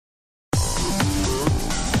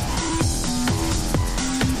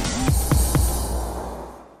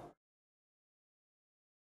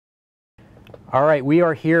All right, we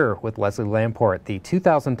are here with Leslie Lamport, the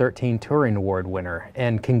 2013 Turing Award winner,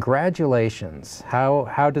 and congratulations.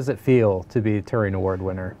 How does it feel to be a Turing Award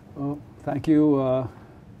winner? Well, thank you.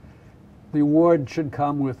 The award should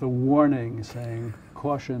come with a warning saying,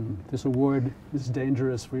 caution, this award is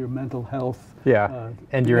dangerous for your mental health. Yeah,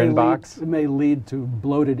 and your inbox? It may lead to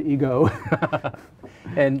bloated ego.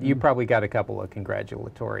 And you probably got a couple of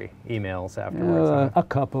congratulatory emails afterwards. A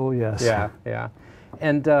couple, yes. Yeah, yeah.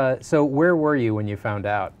 And so where were you when you found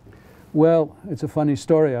out? Well, it's a funny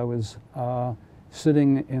story. I was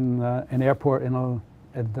sitting in an airport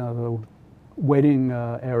at the waiting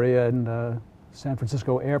area in San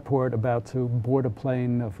Francisco airport, about to board a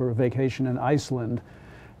plane for a vacation in Iceland.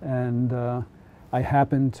 And I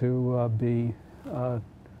happened to be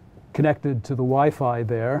connected to the Wi-Fi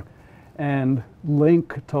there. And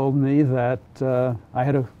Link told me that I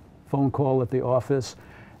had a phone call at the office,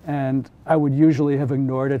 and I would usually have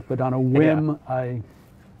ignored it, but on a whim, I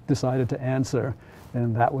decided to answer,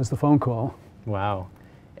 and that was the phone call. Wow.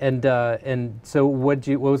 And so what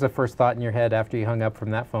was the first thought in your head after you hung up from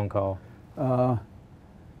that phone call?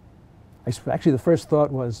 Actually, the first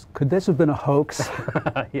thought was, could this have been a hoax?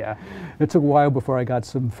 Yeah. It took a while before I got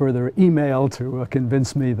some further email to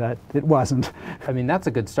convince me that it wasn't. I mean, that's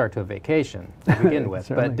a good start to a vacation to begin with.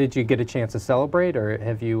 But did you get a chance to celebrate, or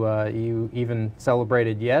have you you even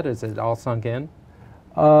celebrated yet? Is it all sunk in?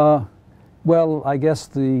 Well, I guess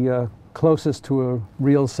the closest to a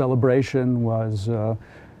real celebration was the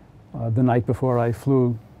night before I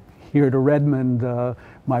flew here to Redmond.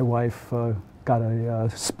 My wife got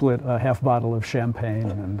a half bottle of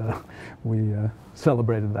champagne, and we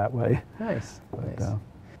celebrated that way. Nice, nice.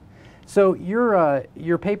 So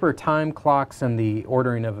your paper, Time Clocks and the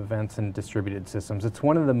Ordering of Events in Distributed Systems, it's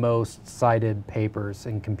one of the most cited papers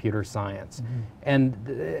in computer science. Mm-hmm. And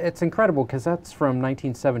it's incredible because that's from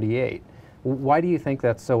 1978. Why do you think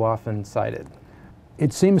that's so often cited?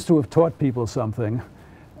 It seems to have taught people something,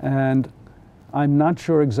 and I'm not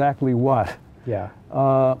sure exactly what. Yeah.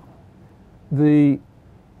 The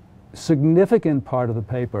significant part of the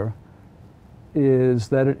paper is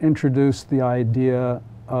that it introduced the idea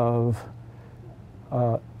of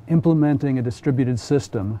implementing a distributed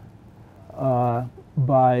system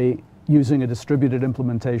by using a distributed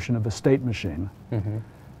implementation of a state machine. Mm-hmm.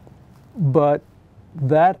 But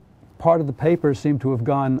that part of the paper seemed to have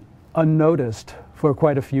gone unnoticed for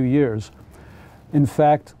quite a few years. In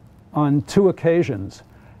fact, on 2 occasions,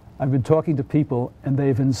 I've been talking to people, and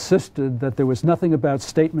they've insisted that there was nothing about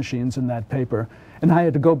state machines in that paper, and I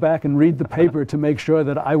had to go back and read the paper to make sure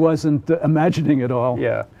that I wasn't imagining it all.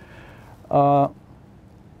 Yeah.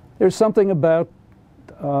 There's something about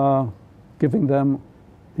giving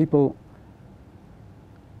people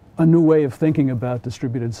a new way of thinking about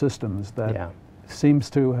distributed systems that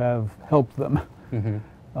seems to have helped them.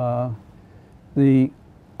 Mm-hmm. The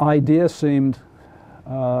idea seemed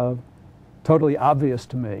totally obvious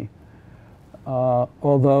to me,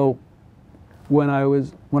 although when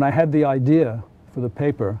I had the idea for the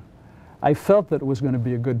paper, I felt that it was going to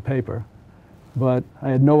be a good paper, but I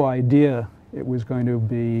had no idea it was going to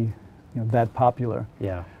be that popular.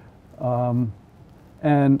 Yeah.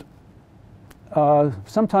 And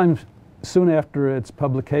sometime soon after its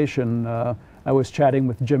publication, I was chatting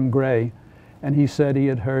with Jim Gray, and he said he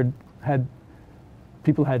had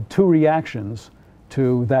people had 2 reactions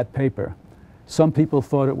to that paper. Some people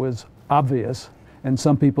thought it was obvious, and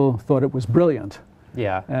some people thought it was brilliant.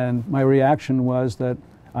 Yeah. And my reaction was that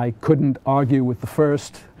I couldn't argue with the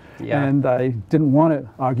first, and I didn't want to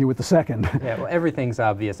argue with the second. Yeah, well, everything's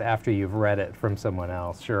obvious after you've read it from someone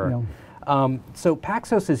else, sure. Yeah. So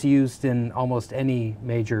Paxos is used in almost any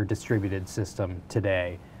major distributed system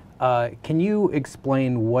today. Can you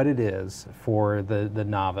explain what it is for the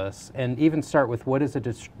novice, and even start with what is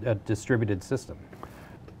a distributed system?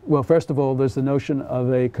 Well, first of all, there's the notion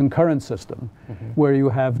of a concurrent system, mm-hmm. where you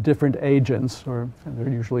have different agents, or they're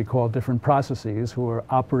usually called different processes, who are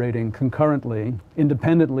operating concurrently,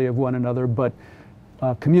 independently of one another, but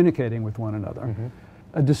communicating with one another. Mm-hmm.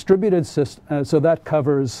 A distributed system, so that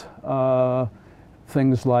covers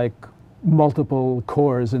things like multiple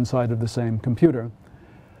cores inside of the same computer.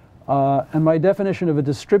 And my definition of a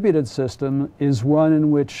distributed system is one in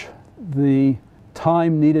which the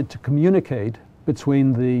time needed to communicate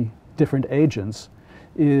between the different agents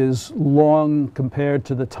is long compared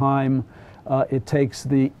to the time it takes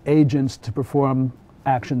the agents to perform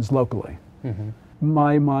actions locally. Mm-hmm. In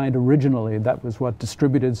my mind, originally, that was what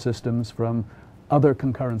distributed systems from other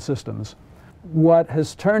concurrent systems. What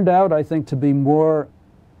has turned out, I think, to be more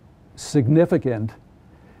significant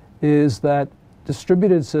is that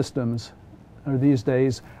distributed systems these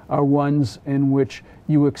days are ones in which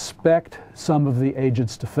you expect some of the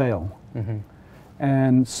agents to fail. Mm-hmm.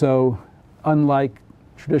 And so, unlike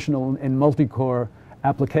traditional in multi-core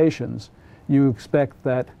applications, you expect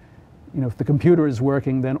that, if the computer is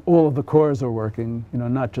working, then all of the cores are working,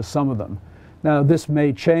 not just some of them. Now, this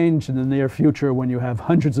may change in the near future when you have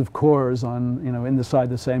hundreds of cores on, inside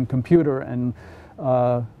the same computer, and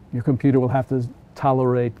your computer will have to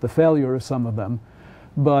tolerate the failure of some of them.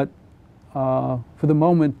 But for the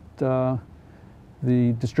moment, the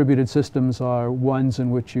distributed systems are ones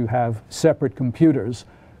in which you have separate computers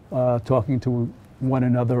talking to one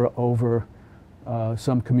another over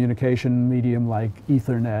some communication medium like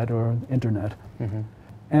Ethernet or Internet. Mm-hmm.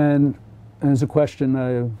 And there's a question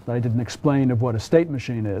that I didn't explain of what a state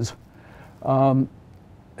machine is. A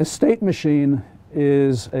state machine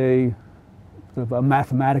is a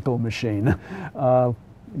mathematical machine,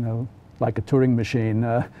 like a Turing machine,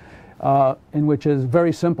 in which is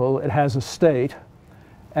very simple. It has a state,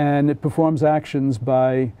 and it performs actions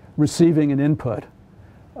by receiving an input,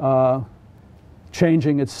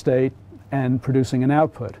 changing its state, and producing an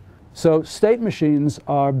output. So state machines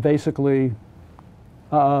are basically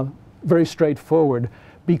very straightforward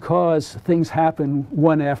because things happen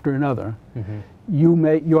one after another. Mm-hmm.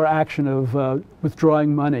 Your action of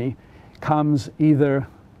withdrawing money comes either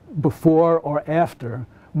before or after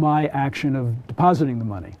my action of depositing the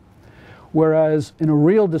money. Whereas in a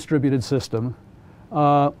real distributed system,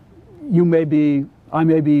 I may be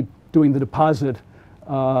doing the deposit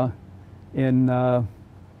in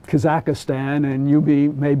Kazakhstan, and you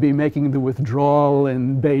may be making the withdrawal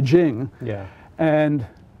in Beijing. Yeah. And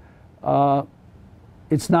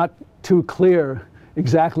it's not too clear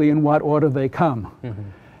exactly in what order they come. Mm-hmm.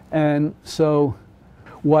 And so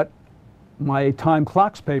what my time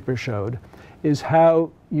clocks paper showed is how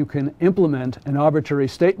you can implement an arbitrary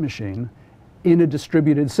state machine in a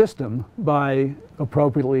distributed system by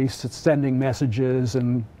appropriately sending messages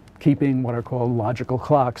and keeping what are called logical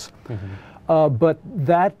clocks. Mm-hmm. But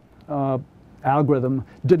that algorithm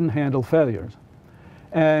didn't handle failures.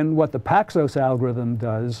 And what the Paxos algorithm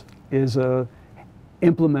does is a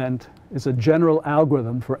general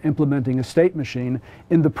algorithm for implementing a state machine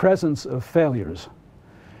in the presence of failures.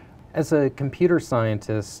 As a computer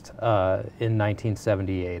scientist in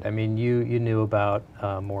 1978, I mean, you knew about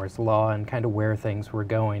Moore's Law and kind of where things were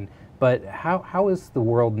going, but how is the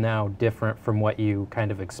world now different from what you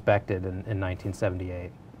kind of expected in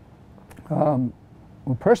 1978?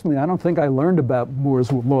 Well, personally, I don't think I learned about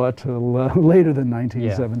Moore's Law till later than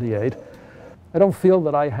 1978. Yeah. I don't feel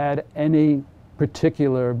that I had any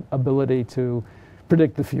particular ability to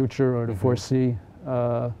predict the future or to mm-hmm. foresee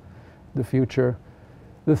the future.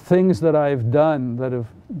 The things that I've done that have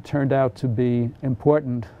turned out to be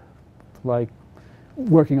important, like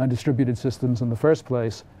working on distributed systems in the first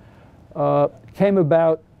place, came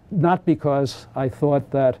about not because I thought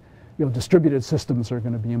that distributed systems are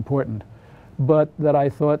going to be important, but that I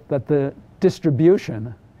thought that the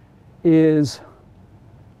distribution is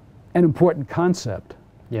an important concept.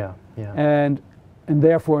 Yeah, yeah. And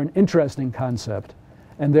therefore an interesting concept,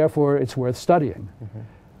 and therefore it's worth studying. Mm-hmm.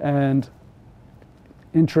 And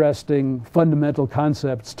interesting fundamental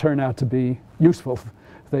concepts turn out to be useful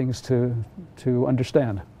things to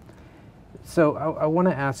understand. So I want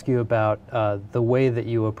to ask you about the way that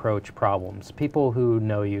you approach problems. People who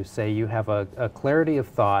know you say you have a clarity of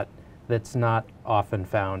thought that's not often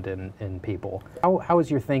found in people. How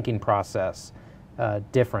is your thinking process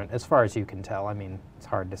different, as far as you can tell? I mean, it's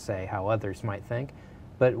hard to say how others might think,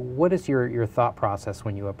 but what is your thought process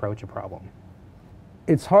when you approach a problem?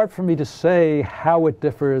 It's hard for me to say how it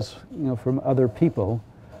differs, from other people.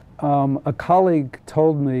 A colleague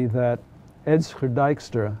told me that Edsger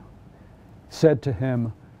Dijkstra said to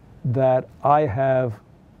him that I have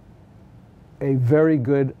a very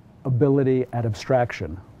good ability at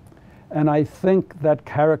abstraction. And I think that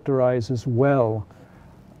characterizes well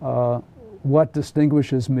what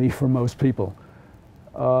distinguishes me from most people.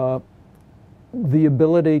 The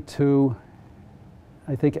ability to,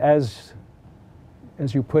 I think, as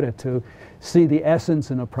you put it, to see the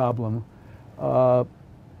essence in a problem and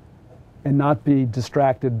not be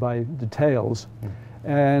distracted by details.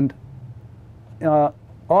 And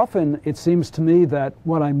often it seems to me that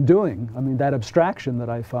what I'm doing, that abstraction that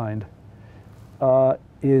I find,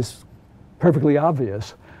 is perfectly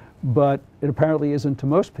obvious, but it apparently isn't to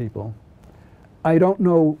most people. I don't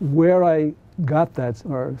know where I got that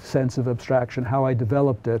sense of abstraction, how I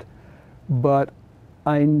developed it, but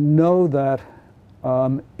I know that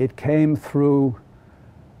it came through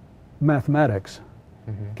mathematics,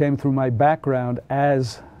 mm-hmm. came through my background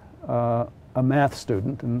as a math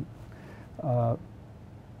student, and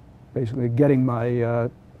basically getting my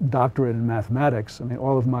doctorate in mathematics. I mean,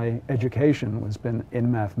 all of my education has been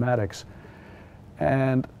in mathematics.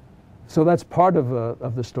 And so that's part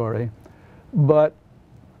of the story. But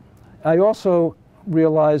I also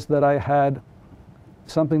realized that I had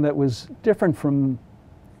something that was different from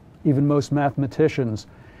even most mathematicians,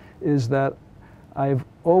 is that I've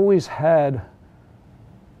always had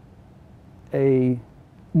a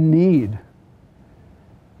need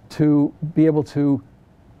to be able to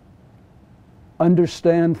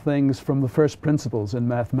understand things from the first principles in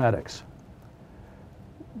mathematics.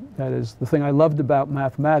 That is, the thing I loved about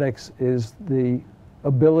mathematics is the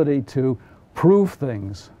ability to prove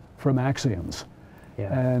things from axioms,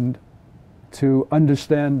 and to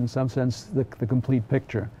understand, in some sense, the complete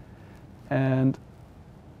picture. And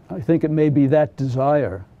I think it may be that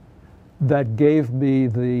desire that gave me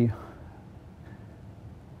the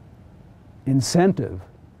incentive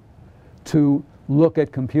to look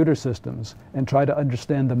at computer systems and try to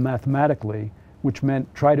understand them mathematically, which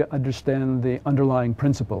meant try to understand the underlying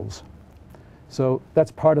principles. So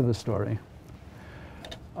that's part of the story.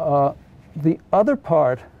 The other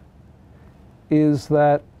part is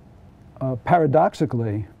that,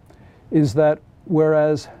 paradoxically, is that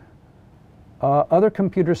whereas other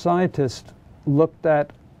computer scientists looked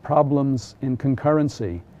at problems in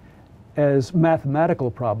concurrency as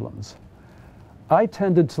mathematical problems, I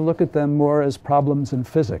tended to look at them more as problems in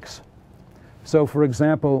physics. So, for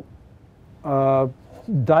example,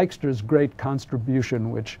 Dijkstra's great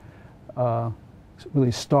contribution, which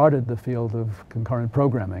really started the field of concurrent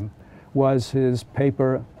programming, was his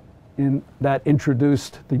paper that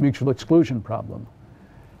introduced the mutual exclusion problem.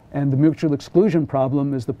 And the mutual exclusion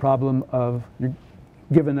problem is the problem of, you're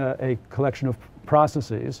given a collection of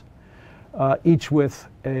processes, each with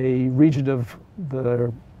a region of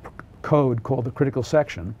the code called the critical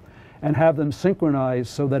section, and have them synchronized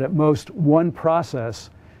so that at most one process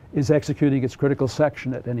is executing its critical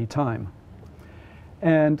section at any time.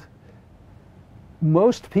 And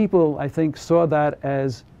most people, I think, saw that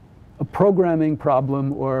as a programming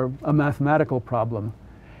problem or a mathematical problem.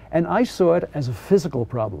 And I saw it as a physical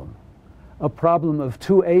problem, a problem of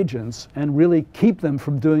two agents, and really keep them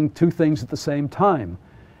from doing two things at the same time.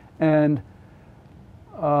 And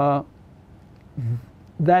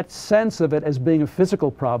that sense of it as being a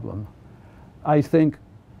physical problem, I think,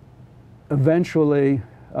 eventually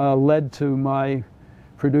led to my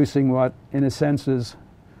producing what, in a sense, is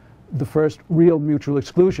the first real mutual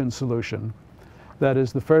exclusion solution. That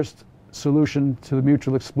is, the first solution to the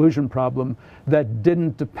mutual exclusion problem that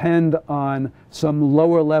didn't depend on some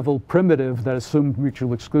lower level primitive that assumed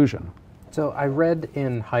mutual exclusion. So I read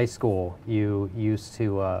in high school you used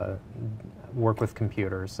to work with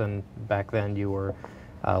computers, and back then you were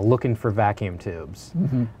looking for vacuum tubes.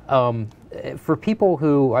 Mm-hmm. For people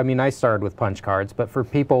who, I mean, I started with punch cards, but for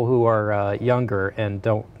people who are younger and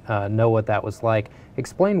don't know what that was like,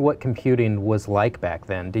 explain what computing was like back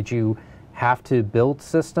then. Did you have to build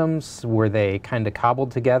systems? Were they kind of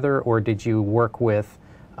cobbled together, or did you work with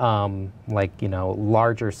like, you know,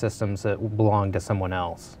 larger systems that belonged to someone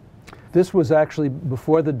else? This was actually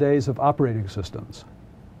before the days of operating systems.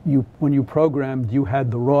 When you programmed, you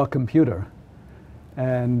had the raw computer,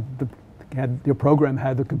 and your program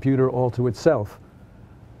had the computer all to itself.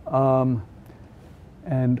 And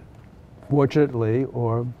fortunately,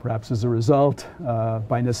 or perhaps as a result,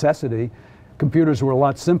 by necessity, computers were a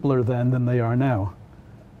lot simpler then than they are now.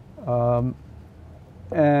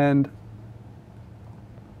 And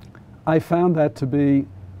I found that to be,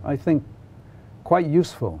 I think, quite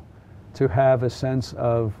useful to have a sense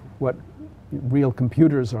of what real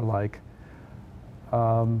computers are like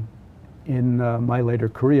in my later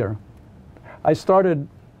career. I started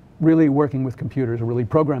really working with computers, or really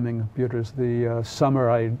programming computers, the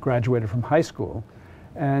summer I graduated from high school.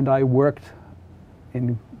 And I worked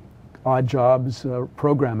in odd jobs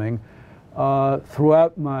programming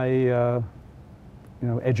throughout my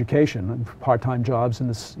education, part-time jobs in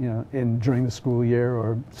this, during the school year,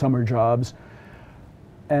 or summer jobs.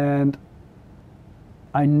 And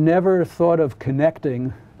I never thought of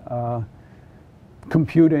connecting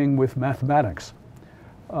computing with mathematics.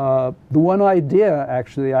 The one idea,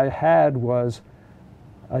 actually, I had was,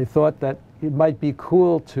 I thought that it might be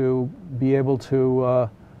cool to be able to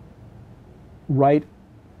write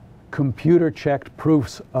computer-checked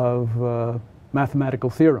proofs of mathematical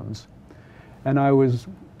theorems. And I was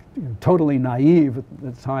totally naive at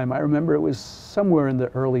the time. I remember it was somewhere in the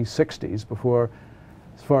early 60s,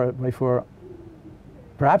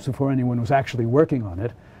 perhaps before anyone was actually working on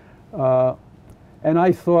it. And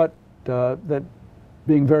I thought that,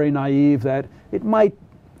 being very naive, that it might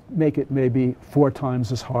make it maybe 4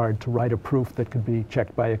 times as hard to write a proof that could be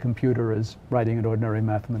checked by a computer as writing an ordinary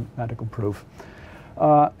mathematical proof.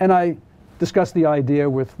 And I discussed the idea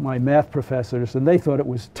with my math professors, and they thought it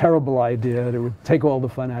was a terrible idea. It would take all the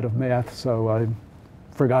fun out of math, so I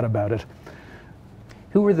forgot about it.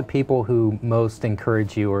 Who were the people who most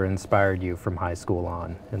encouraged you or inspired you from high school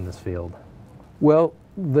on in this field? Well,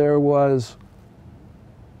 there was,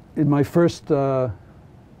 in my first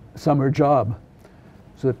summer job,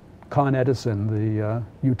 it was at Con Edison, the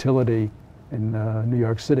utility in New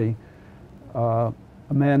York City, a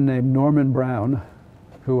man named Norman Brown,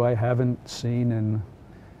 who I haven't seen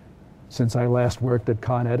since I last worked at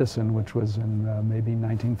Con Edison, which was in maybe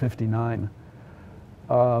 1959.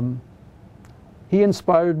 He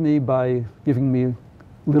inspired me by giving me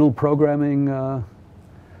little programming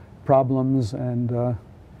problems and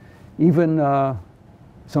even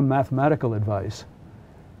some mathematical advice.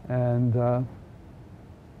 And you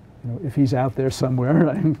know, if he's out there somewhere,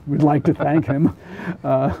 I would like to thank him.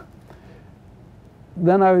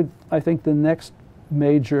 Then I think the next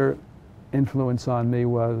major influence on me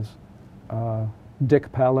was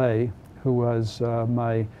Dick Palais, who was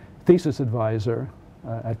my thesis advisor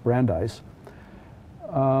at Brandeis.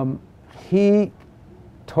 He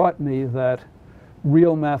taught me that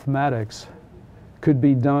real mathematics could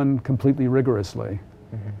be done completely rigorously.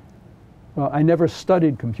 Mm-hmm. Well, I never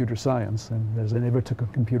studied computer science, and as I never took a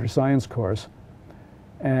computer science course.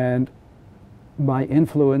 And my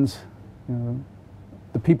influence,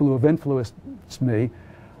 the people who have influenced me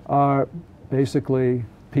are basically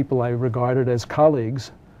people I regarded as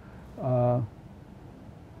colleagues.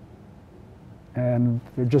 And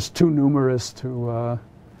they're just too numerous to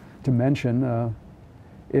mention.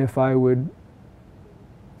 If I would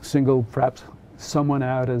single perhaps someone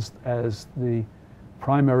out as the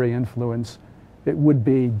primary influence, it would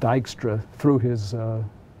be Dijkstra through his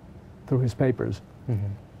papers. Mm-hmm.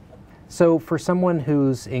 So for someone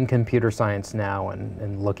who's in computer science now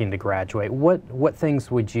and looking to graduate, what things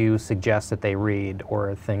would you suggest that they read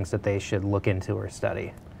or things that they should look into or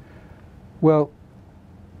study? Well,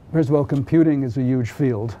 first of all, computing is a huge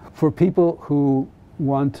field. For people who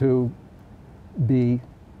want to be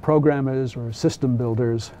programmers or system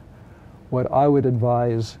builders, what I would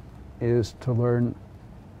advise is to learn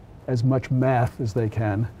as much math as they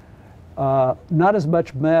can. Not as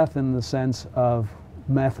much math in the sense of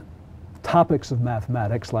topics of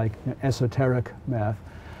mathematics, like esoteric math,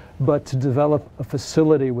 but to develop a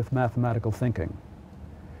facility with mathematical thinking.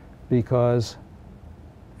 Because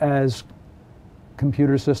as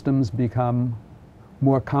computer systems become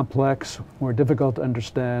more complex, more difficult to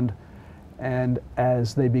understand, and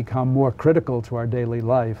as they become more critical to our daily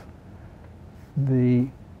life, the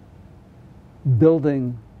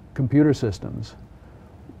building computer systems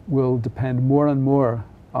will depend more and more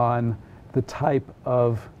on the type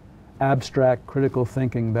of abstract critical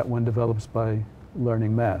thinking that one develops by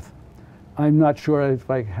learning math. I'm not sure if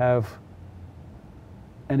I have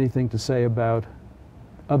anything to say about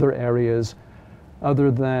other areas other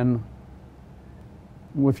than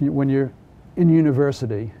when you're in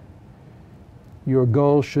university, your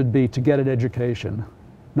goal should be to get an education,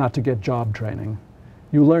 not to get job training.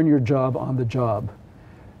 You learn your job on the job.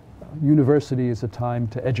 University is a time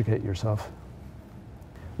to educate yourself.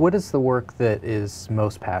 What is the work that is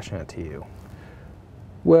most passionate to you?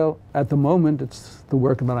 Well, at the moment, it's the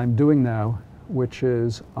work that I'm doing now, which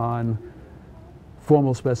is on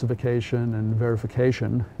formal specification and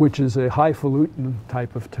verification, which is a highfalutin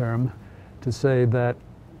type of term to say that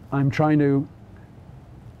I'm trying to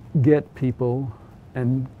get people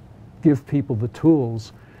and give people the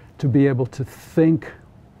tools to be able to think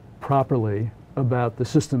properly about the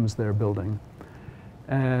systems they're building.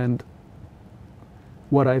 And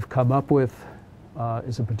what I've come up with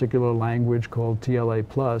is a particular language called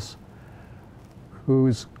TLA+,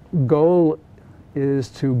 whose goal is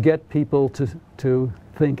to get people to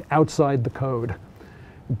think outside the code,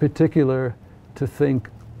 in particular to think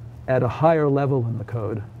at a higher level in the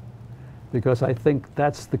code, because I think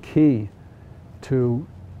that's the key to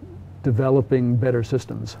developing better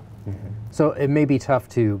systems. Mm-hmm. So it may be tough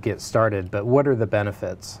to get started, but what are the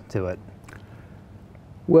benefits to it?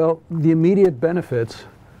 Well, the immediate benefits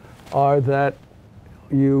are that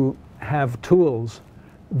you have tools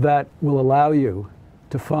that will allow you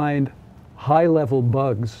to find high-level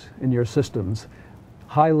bugs in your systems,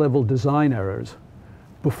 high-level design errors,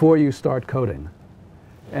 before you start coding.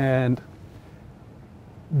 And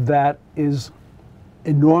that is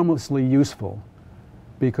enormously useful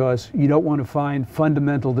because you don't want to find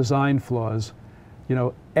fundamental design flaws,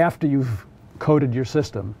 after you've coded your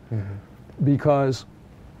system. Mm-hmm. Because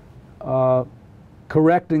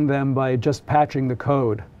correcting them by just patching the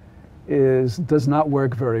code does not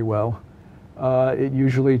work very well. It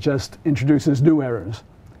usually just introduces new errors.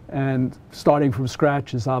 And starting from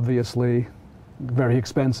scratch is obviously very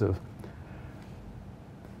expensive.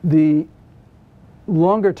 The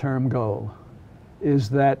longer-term goal is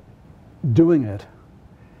that doing it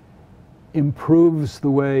improves the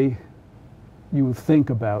way you think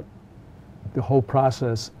about the whole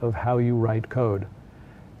process of how you write code.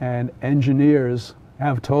 And engineers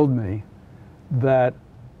have told me that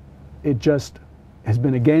it just has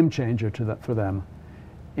been a game changer for them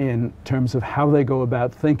in terms of how they go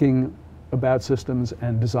about thinking about systems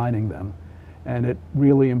and designing them. And it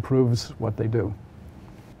really improves what they do.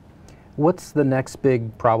 What's the next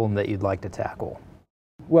big problem that you'd like to tackle?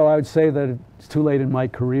 Well, I would say that it's too late in my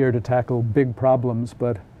career to tackle big problems,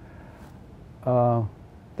 but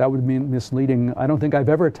that would mean misleading. I don't think I've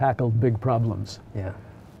ever tackled big problems. Yeah.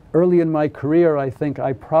 Early in my career, I think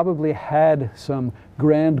I probably had some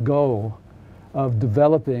grand goal of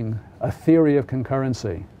developing a theory of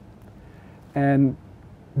concurrency, and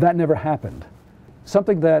that never happened.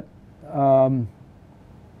 Something that Bob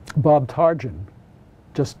Tarjan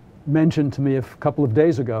just mentioned to me a couple of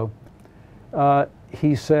days ago.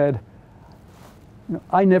 He said,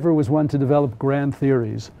 I never was one to develop grand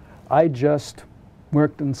theories. I just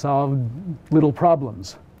worked and solved little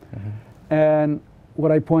problems. Mm-hmm. And what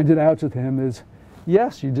I pointed out to him is,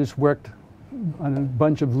 yes, you just worked on a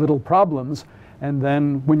bunch of little problems, and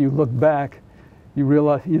then when you look back, you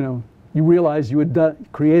realize, you had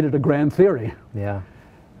created a grand theory. Yeah.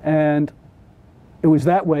 And it was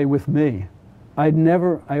that way with me. I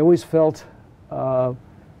always felt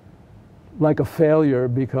like a failure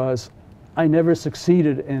because I never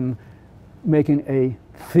succeeded in making a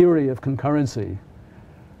theory of concurrency.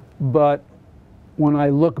 But when I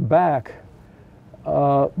look back,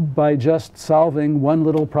 by just solving one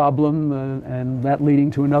little problem and that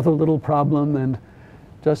leading to another little problem and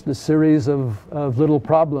just a series of little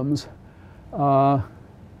problems, I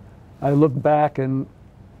look back and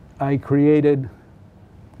I created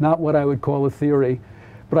not what I would call a theory,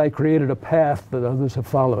 but I created a path that others have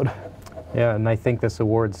followed. Yeah, and I think this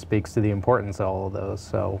award speaks to the importance of all of those.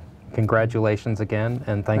 So congratulations again,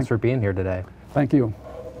 and thanks for being here today. Thank you.